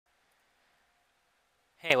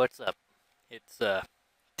Hey, what's up? It's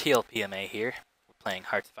TLPMA here. We're playing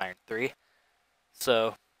Hearts of Iron 3.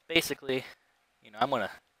 So, basically, I'm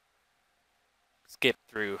gonna skip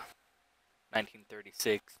through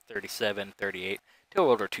 1936, 37, 38 till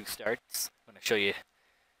World War II starts. I'm gonna show you,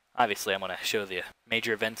 obviously, I'm gonna show the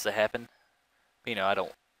major events that happen. But, I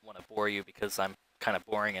don't want to bore you because I'm kind of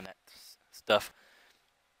boring in that stuff.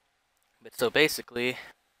 But so basically,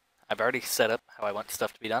 I've already set up how I want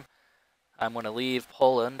stuff to be done. I'm gonna leave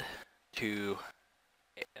Poland to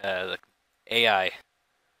the AI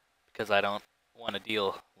because I don't want to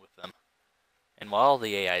deal with them. And while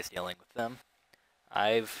the AI is dealing with them,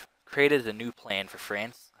 I've created a new plan for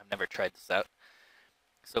France. I've never tried this out.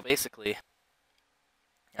 So basically,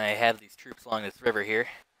 I have these troops along this river here.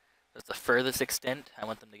 That's the furthest extent I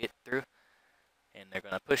want them to get through. And they're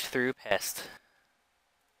going to push through past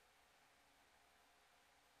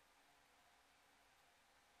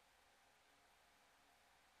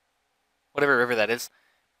whatever river that is.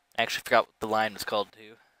 I actually forgot what the line was called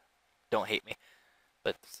too. Don't hate me.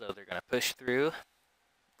 But so they're going to push through.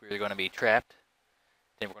 We're going to be trapped.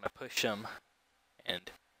 Then we're going to push them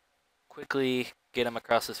and quickly get them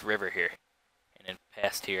across this river here. And then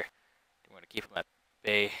past here. We're going to keep them at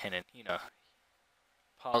bay and then,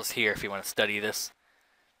 pause here if you want to study this.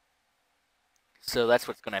 So that's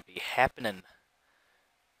what's going to be happening.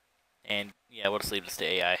 And yeah, we'll just leave this to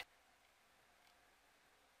AI.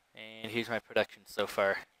 And here's my production so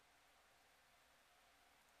far.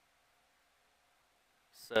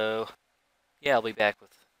 So yeah, I'll be back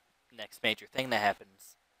with the next major thing that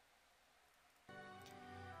happens.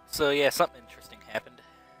 So yeah, something interesting happened.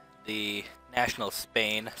 The National of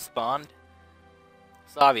Spain spawned.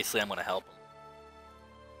 So obviously I'm going to help them.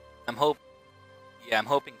 I'm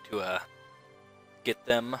hoping to get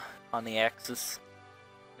them on the Axis.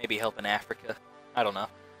 Maybe help in Africa. I don't know.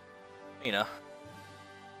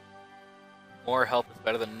 More help is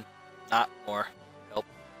better than not more help.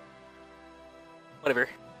 Whatever.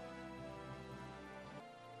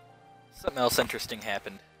 Something else interesting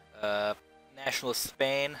happened. National of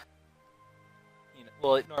Spain.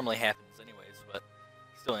 Well, it normally happens anyways, but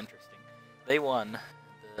still interesting. They won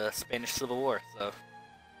the Spanish Civil War, so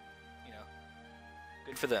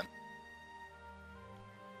good for them.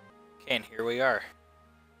 Okay, and here we are.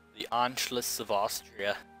 The Anschluss of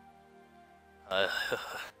Austria. It's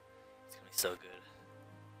gonna be so good.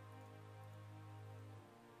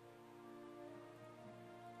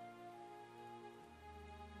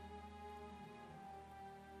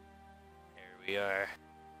 Here we are.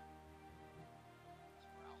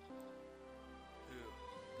 Ooh,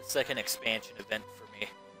 the second expansion event for me.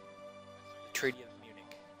 The Treaty of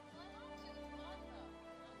Munich.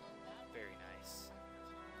 Very nice.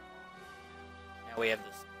 Now we have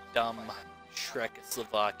this dumb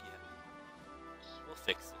Czechoslovakia. We'll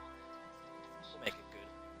fix it. We'll make it good.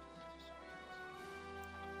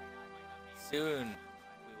 Soon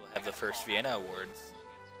we will have the first Vienna Awards.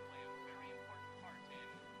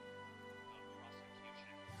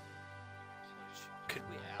 Could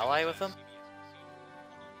we ally with them?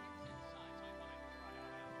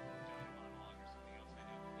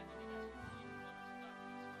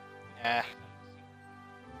 Nah.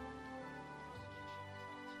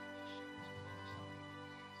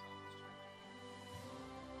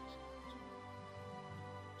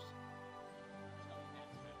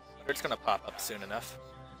 It's gonna pop up soon enough.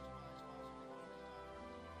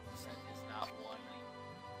 Is not one.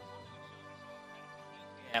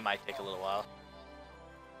 Yeah, it might take a little while.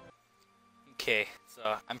 Okay,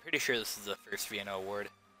 so I'm pretty sure this is the first Vienna Award.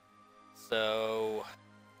 So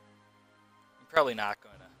I'm probably not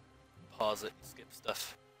going to pause it and skip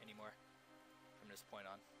stuff anymore from this point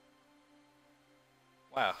on.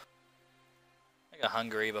 Wow. I got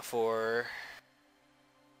Hungary before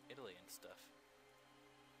Italy and stuff.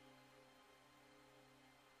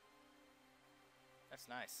 That's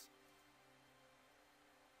nice.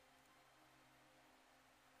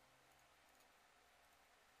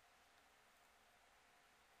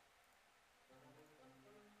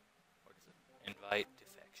 What is it? Invite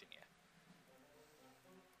defection, yeah.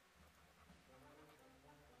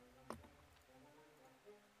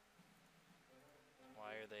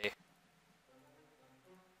 Why are they...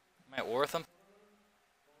 Am I at war with them?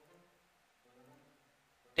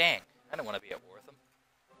 Dang, I don't want to be at war with them.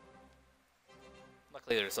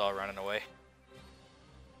 Luckily they're just all running away.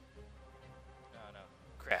 Oh no,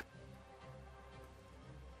 crap.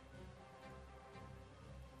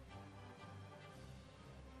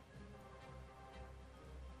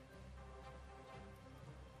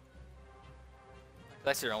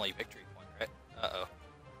 That's their only victory point, right? Uh-oh.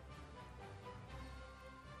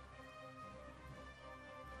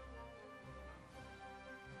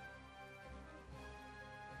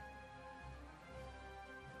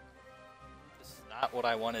 not what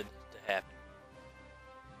I wanted to happen.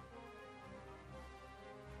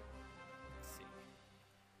 Let's see.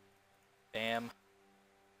 Bam.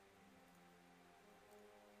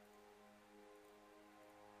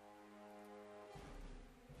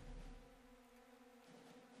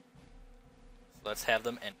 So let's have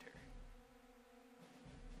them enter.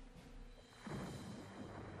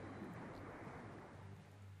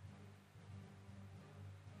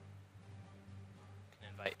 Can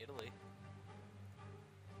invite Italy.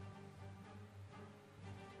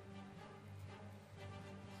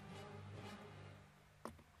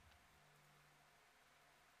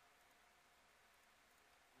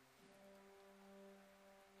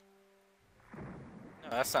 No,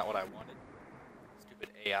 that's not what I wanted. Stupid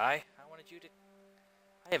AI. I wanted you to...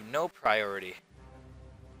 I have no priority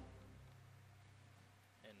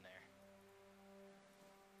in there.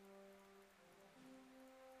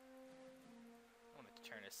 I wanted to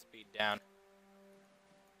turn his speed down.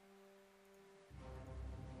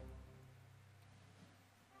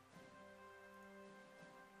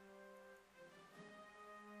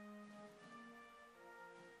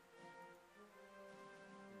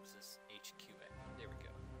 Where's this HQ at? There we go.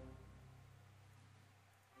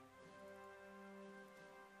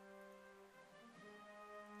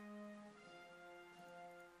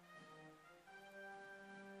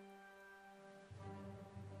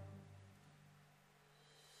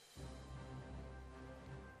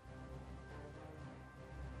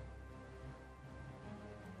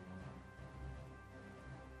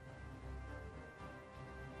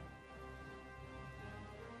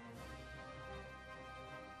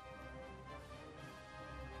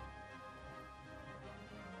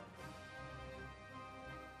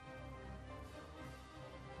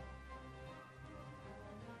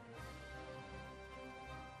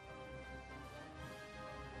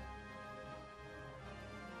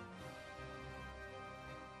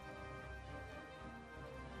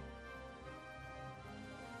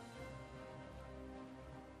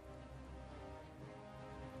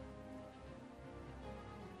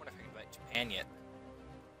 I wonder if I can invite Japan yet.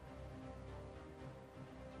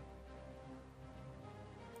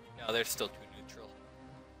 No, they're still too neutral.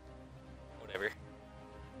 Whatever.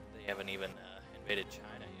 They haven't even invaded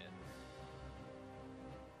China yet.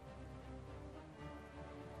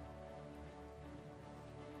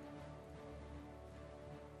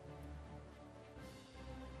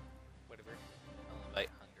 Whatever. I'll invite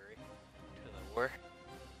Hungary to the war.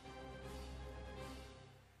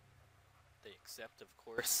 They accept, of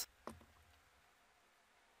course.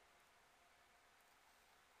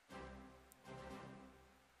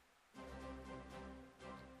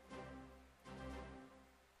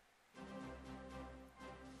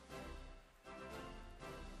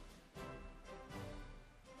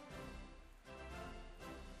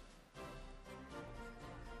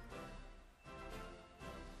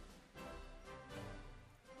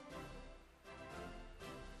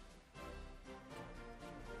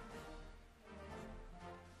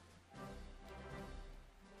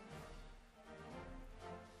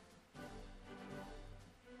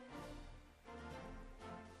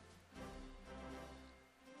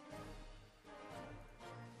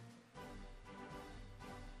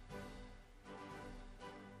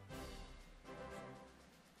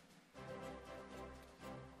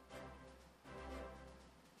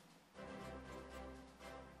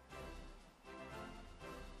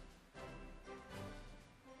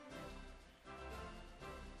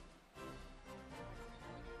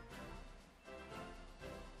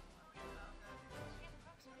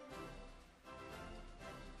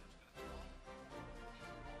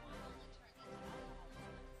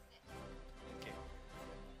 Okay.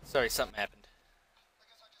 Sorry, something happened.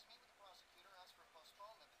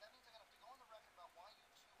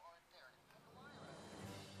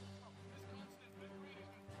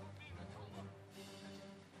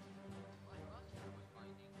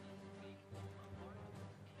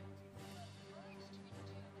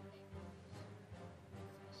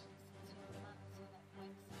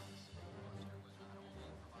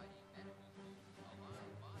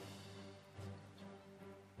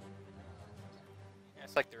 Yeah,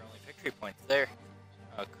 it's like their only victory points there.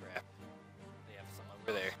 Oh crap. They have some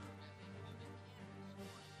over there.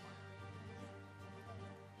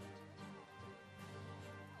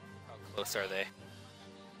 How close are they?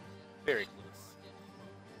 Very close.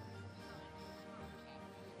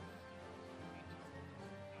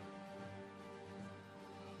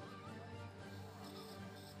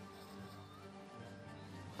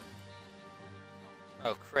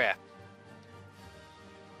 Oh crap.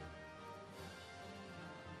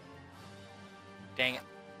 Dang it.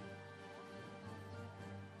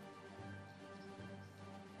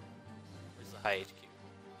 high HQ.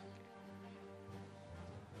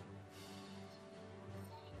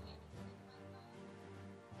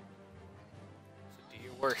 So do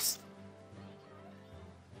your worst.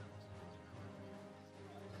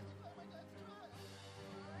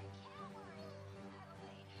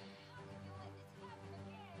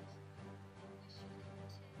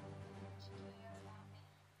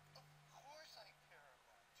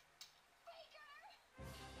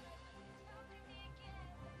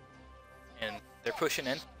 And they're pushing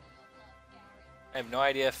in. I have no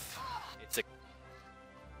idea if it's a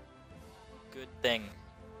good thing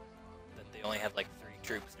that they only have like 3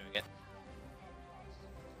 troops doing it.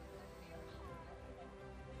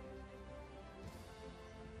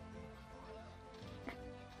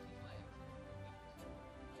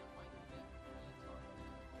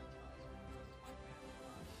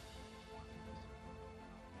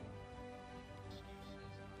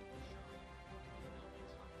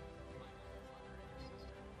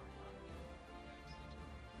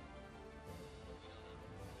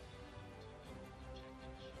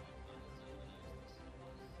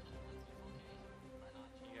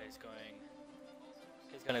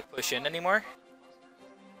 He's gonna push in anymore?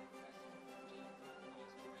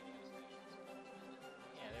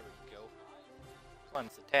 Yeah, there we go. Come on,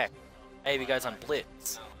 let's attack. I have you guys on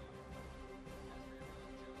blitz.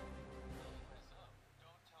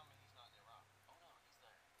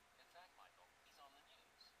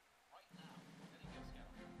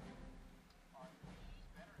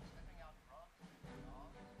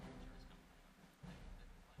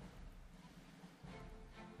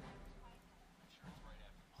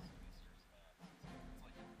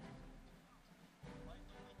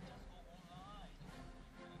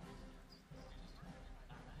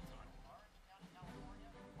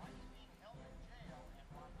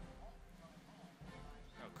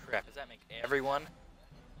 Crap, does that make everyone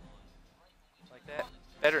like that?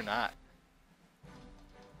 Better not.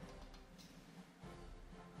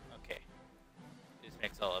 Okay. This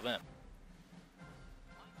makes all of them.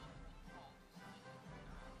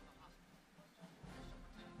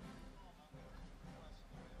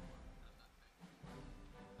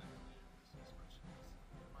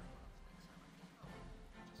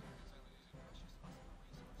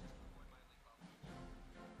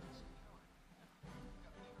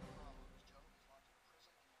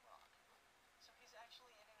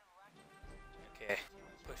 Okay,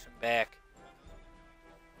 push him back.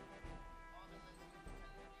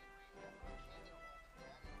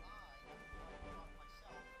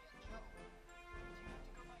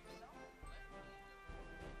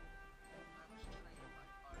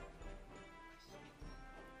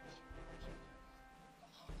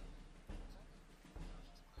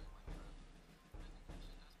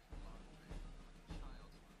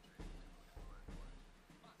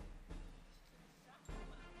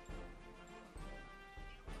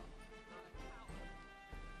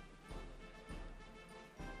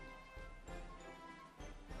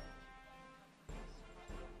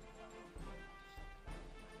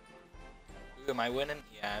 Am I winning?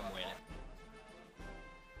 Yeah, I'm winning.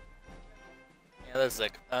 Yeah, that's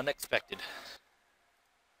like unexpected.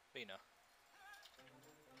 But you know,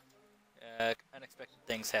 unexpected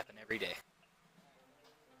things happen every day.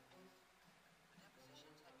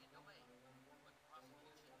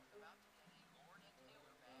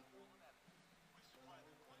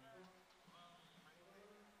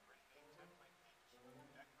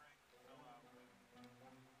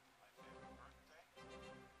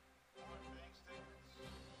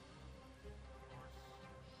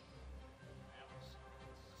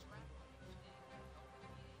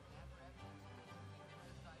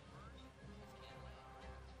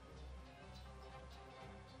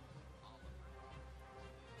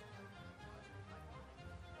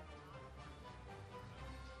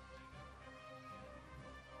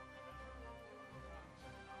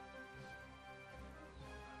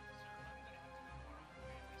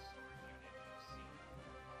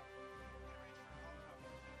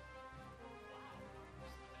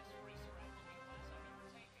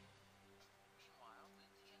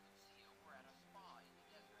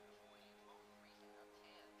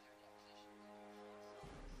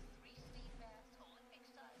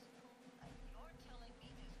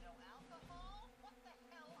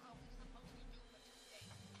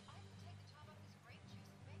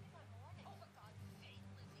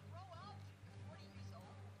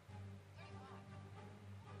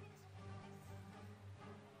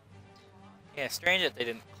 Yeah, strange that they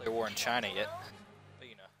didn't declare war in China yet. But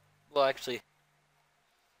you know, well, actually,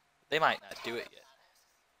 they might not do it yet.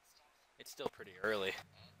 It's still pretty early.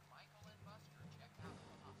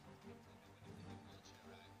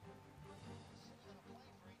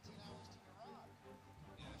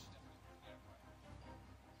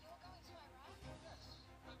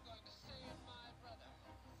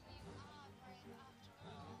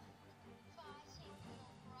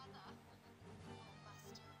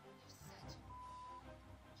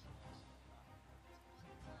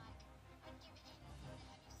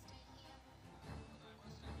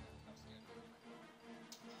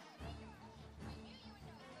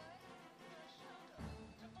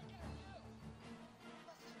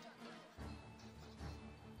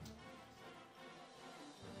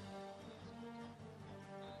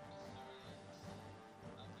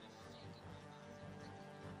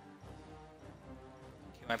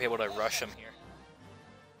 Might be able to rush them here.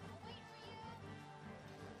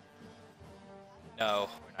 No,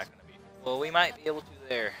 we're not going to be. Well, we might be able to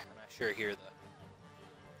there. I'm not sure here, though.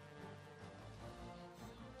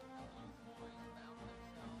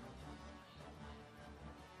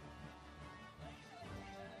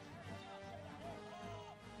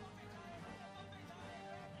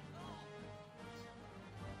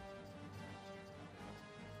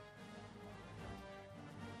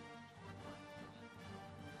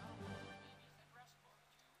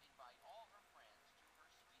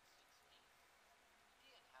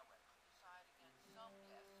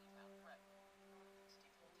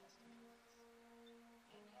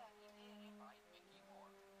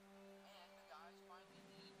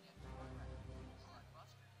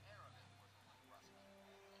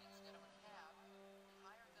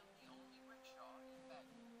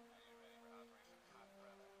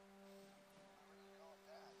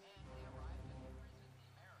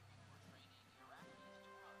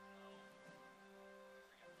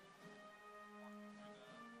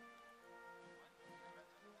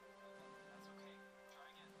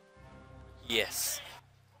 Yes.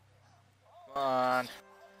 Come on.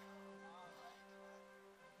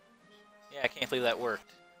 Yeah, I can't believe that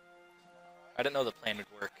worked. I didn't know the plan would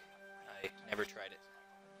work. I never tried it.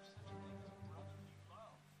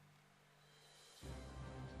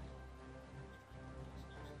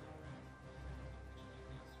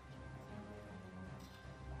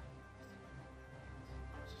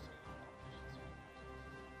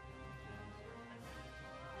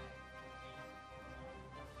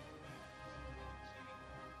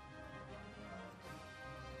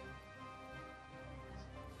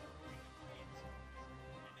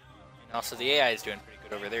 And also the AI is doing pretty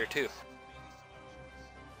good over there too. So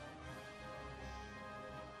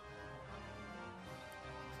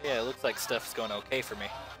yeah, it looks like stuff's going okay for me.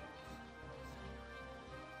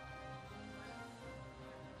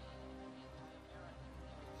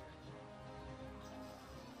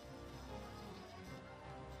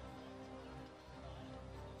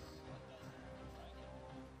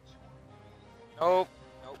 Nope,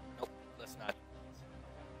 nope, nope, let's not.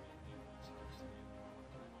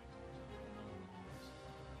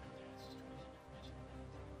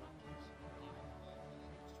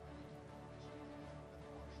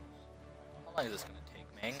 How long is this going to take,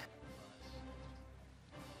 Meng?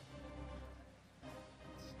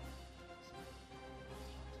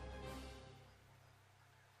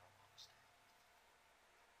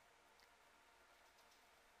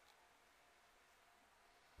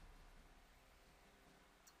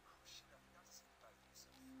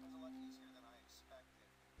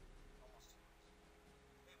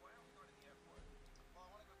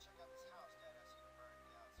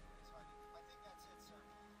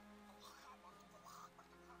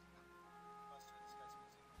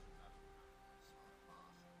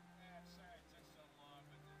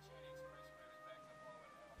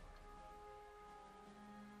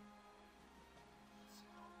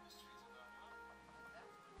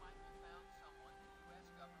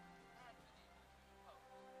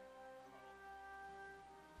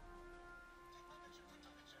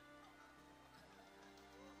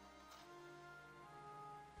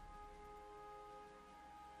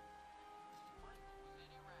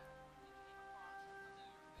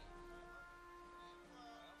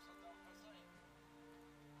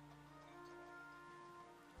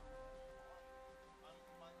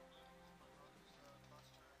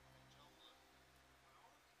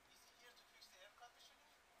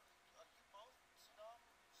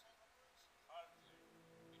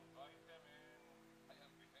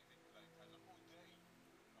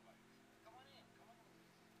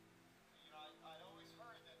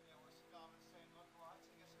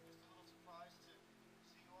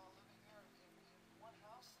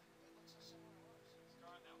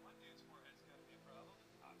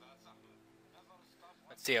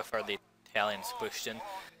 Let's see how far the Italians pushed in.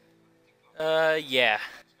 Yeah.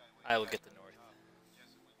 I will get the north.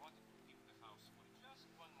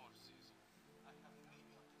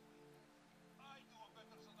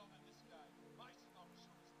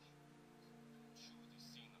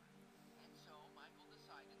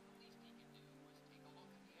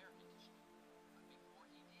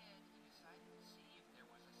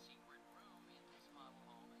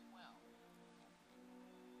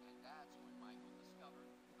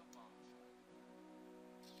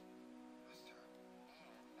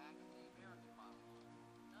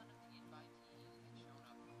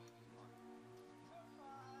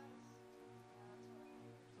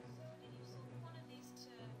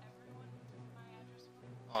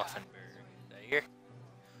 Offenberg. Is that here?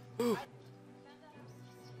 Ooh.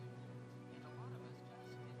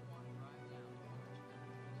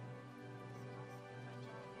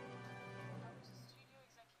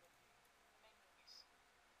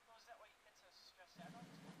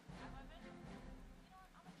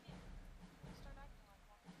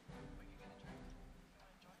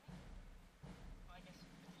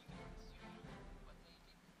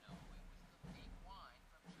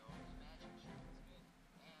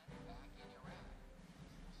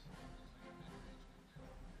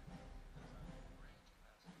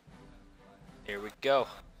 go.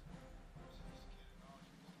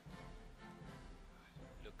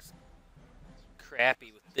 Looks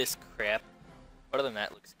crappy with this crap. But other than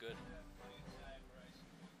that, looks good.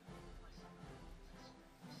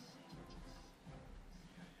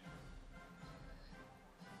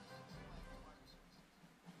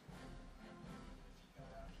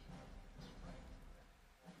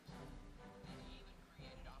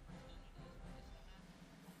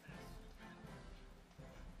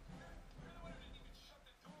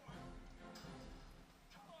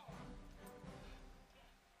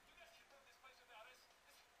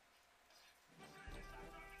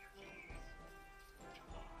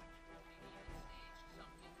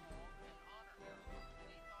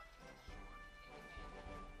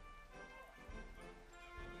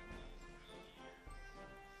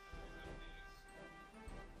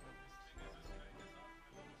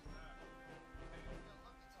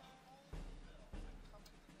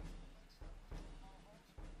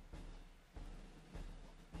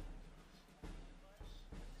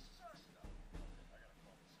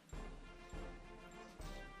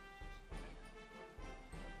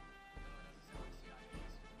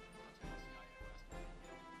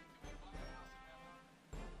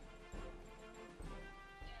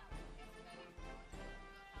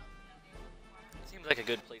 Seems like a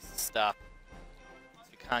good place to stop. So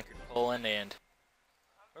we conquered Poland, and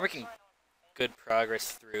we're making good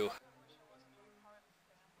progress through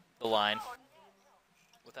the line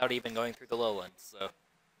without even going through the lowlands. So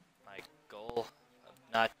my goal of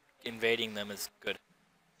not invading them is good.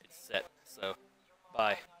 It's set. So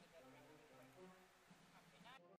bye.